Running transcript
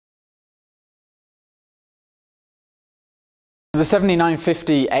The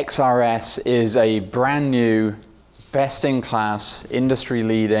 7950 XRS is a brand new, best-in-class,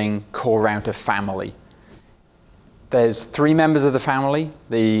 industry-leading core router family. There's three members of the family: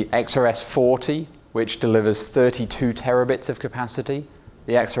 the XRS 40, which delivers 32 terabits of capacity,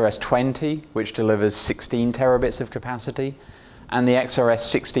 the XRS 20, which delivers 16 terabits of capacity, and the XRS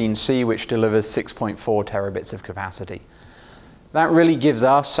 16C, which delivers 6.4 terabits of capacity. That really gives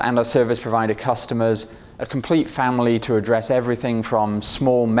us and our service provider customers a complete family to address everything from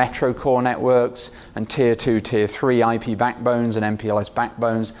small metro core networks and tier 2, tier 3 IP backbones and MPLS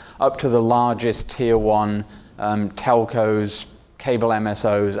backbones up to the largest tier 1 telcos, cable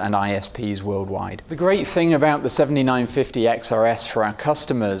MSOs and ISPs worldwide. The great thing about the 7950 XRS for our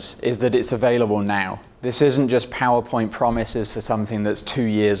customers is that it's available now. This isn't just PowerPoint promises for something that's 2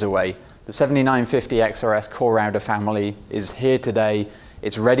 years away. The 7950 XRS core router family is here today.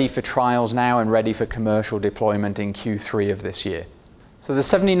 It's ready for trials now and ready for commercial deployment in Q3 of this year. So the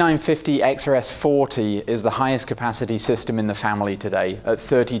 7950 XRS 40 is the highest capacity system in the family today at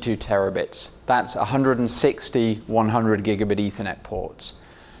 32 terabits. That's 160 100 gigabit Ethernet ports.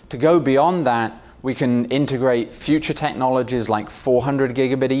 To go beyond that, we can integrate future technologies like 400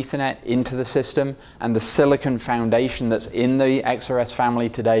 gigabit Ethernet into the system, and the silicon foundation that's in the XRS family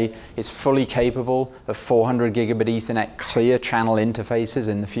today is fully capable of 400 gigabit Ethernet clear channel interfaces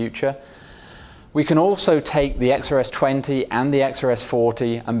in the future. We can also take the XRS 20 and the XRS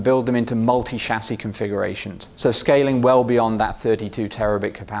 40 and build them into multi-chassis configurations, so scaling well beyond that 32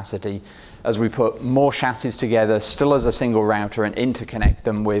 terabit capacity as we put more chassis together still as a single router and interconnect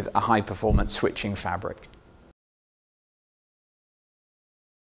them with a high-performance switching fabric.